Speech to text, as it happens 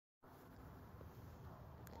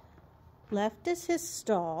Left is his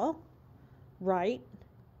stall. Right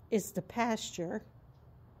is the pasture.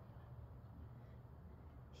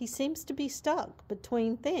 He seems to be stuck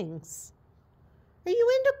between things. Are you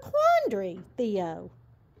in a quandary, Theo?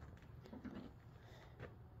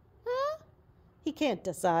 Huh? He can't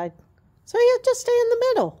decide, so he'll just stay in the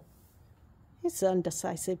middle. He's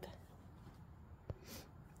undecisive.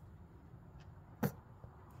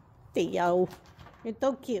 Theo, you're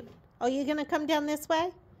so cute. Oh, you gonna come down this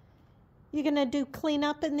way? You gonna do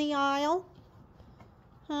cleanup in the aisle?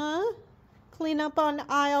 Huh? Clean up on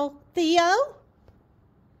aisle Theo?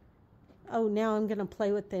 Oh, now I'm gonna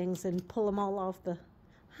play with things and pull them all off the...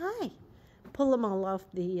 Hi. Pull them all off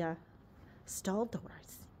the stall doors.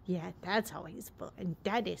 Yeah, that's always fun.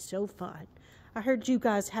 That is so fun. I heard you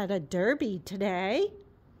guys had a derby today.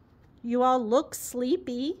 You all look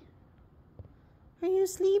sleepy. Are you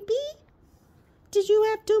sleepy? Did you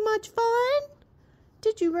have too much fun?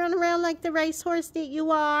 Did you run around like the racehorse that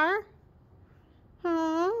you are?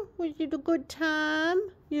 Huh? Was it a good time?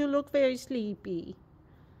 You look very sleepy.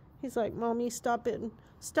 He's like, Mommy, stop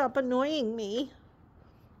annoying me.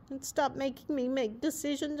 And stop making me make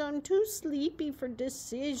decisions. I'm too sleepy for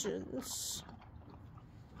decisions.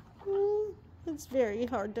 It's very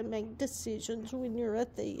hard to make decisions when you're a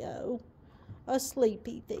Theo. A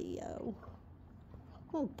sleepy Theo.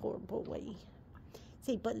 Oh, poor boy.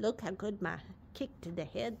 See, but look how good my kick to the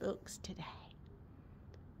head looks today.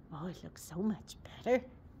 Oh, it looks so much better.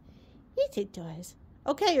 Yes, it does.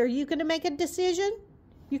 Okay, are you going to make a decision?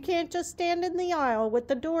 You can't just stand in the aisle with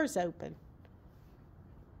the doors open.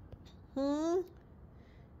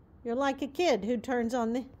 You're like a kid who turns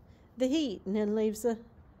on the heat and then leaves the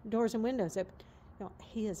doors and windows open. No,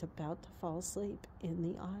 he is about to fall asleep in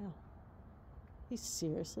the aisle. He's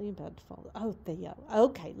seriously about to fall. Oh, Theo.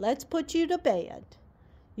 Okay, let's put you to bed.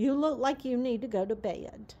 You look like you need to go to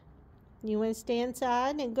bed. You want to stay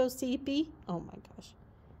inside and go sleepy? Oh my gosh.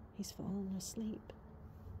 He's falling asleep.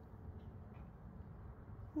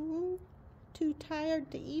 Too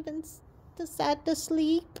tired to even decide to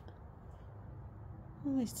sleep.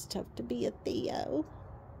 Oh, it's tough to be a Theo.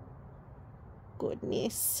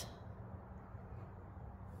 Goodness.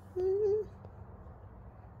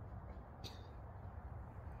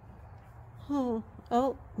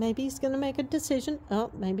 Oh, maybe he's going to make a decision. Oh,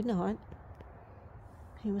 maybe not.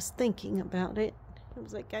 He was thinking about it. He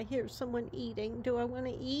was like, I hear someone eating. Do I want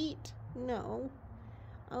to eat? No.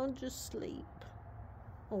 I'll just sleep.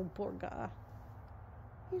 Oh, poor guy.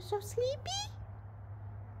 You're so sleepy?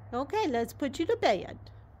 Okay, let's put you to bed.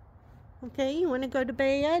 Okay, you want to go to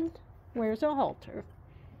bed? Where's a halter?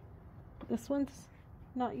 This one's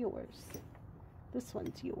not yours. This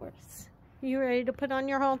one's yours. You ready to put on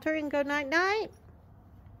your halter and go night-night?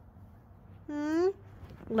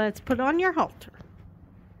 Let's put on your halter.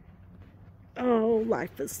 Oh,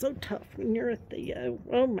 life is so tough when you're a Theo.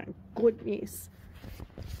 Oh, my goodness.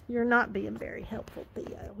 You're not being very helpful,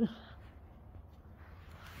 Theo.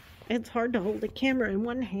 It's hard to hold a camera in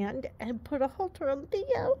one hand and put a halter on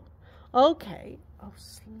Theo. Okay. Oh,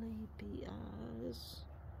 sleepy eyes.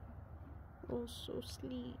 Oh, so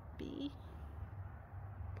sleepy.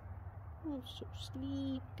 Oh, so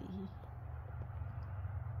sleepy.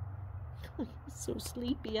 Oh, he's so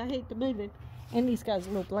sleepy. I hate to move it. And he's got his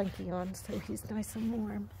little blankie on, so he's nice and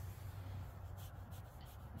warm.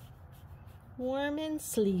 Warm and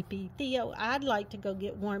sleepy. Theo, I'd like to go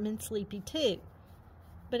get warm and sleepy too.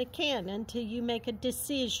 But I can't until you make a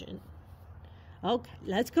decision. Okay,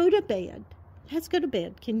 let's go to bed. Let's go to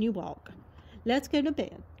bed. Can you walk? Let's go to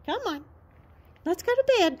bed. Come on. Let's go to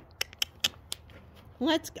bed.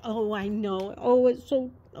 Let's go. Oh, I know. Oh, it's so...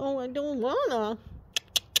 Oh, I don't wanna.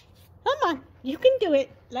 Come on. You can do it.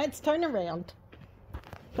 Let's turn around.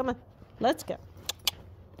 Come on. Let's go.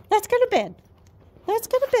 Let's go to bed. Let's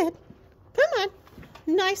go to bed. Come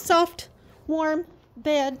on. Nice, soft, warm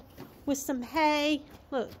bed with some hay.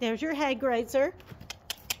 Look, there's your hay grazer.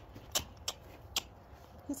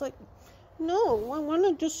 He's like, no, I want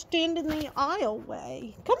to just stand in the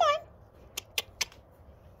aisleway. Come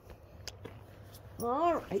on.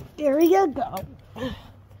 All right, there you go.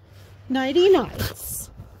 Nighty nights.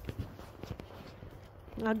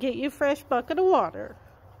 I'll get you a fresh bucket of water.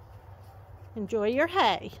 Enjoy your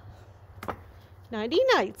hay. Nighty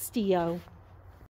nights, Theo.